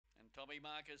Bobby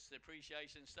Marcus, the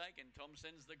appreciation stake, and Tom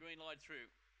sends the green light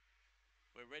through.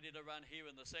 We're ready to run here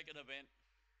in the second event.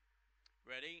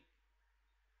 Ready?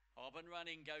 Off and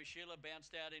running, Go Sheila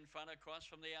bounced out in front, across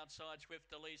from the outside,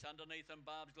 Swift Elise, underneath them,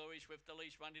 Barb's Glory, Swift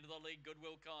Elise running to the lead,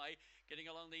 Goodwill Kai,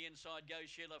 getting along the inside, Go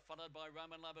Sheila, followed by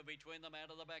Roman Lover, between them out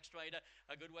of the back straight,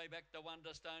 a good way back to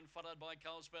Wonderstone, followed by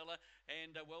Cole Speller,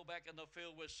 and well back in the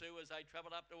field with Sue as they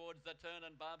travel up towards the turn,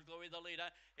 and Barb's Glory the leader.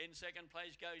 In second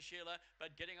place, Go Sheila,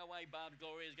 but getting away, Barb's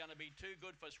Glory is going to be too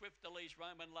good for Swift Elise,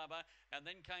 Roman Lover, and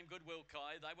then came Goodwill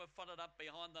Kai. They were followed up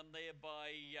behind them there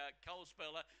by Cole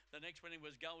Speller. The next winning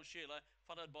was Gold Sheila,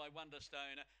 followed by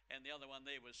Wonderstone, and the other one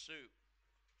there was Sue.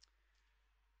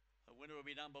 The winner will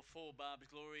be number 4, Barb's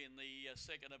Glory, in the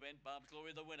second event. Barb's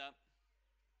Glory, the winner,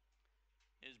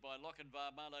 is by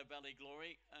Lochinvar, Marlow Valley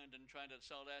Glory, owned and trained at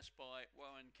Soldas by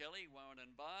Warren Kelly, Warren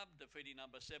and Barb, defeating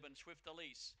number 7, Swift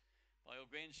Elise, by Your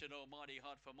Grandson Almighty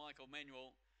Hot for Michael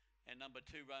Manuel, and number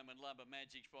 2, Roman Lover,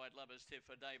 Magic's Bright Lover's Tip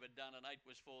for David Dunn, and 8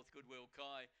 was 4th, Goodwill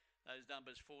Kai. Those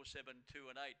numbers 4, 7, 2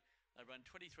 and 8. They run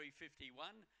 23.51,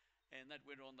 and that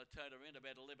winner on the total end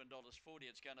about $11.40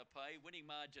 it's going to pay. Winning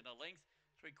margin a length,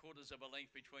 3/4 of a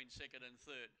length between second and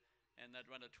third, and that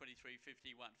run at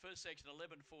 23.51. First section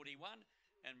 11.41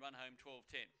 and run home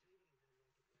 12.10.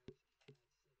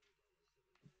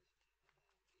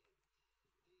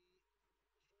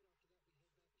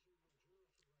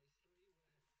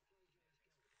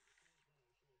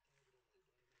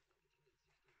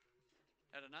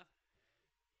 Had enough?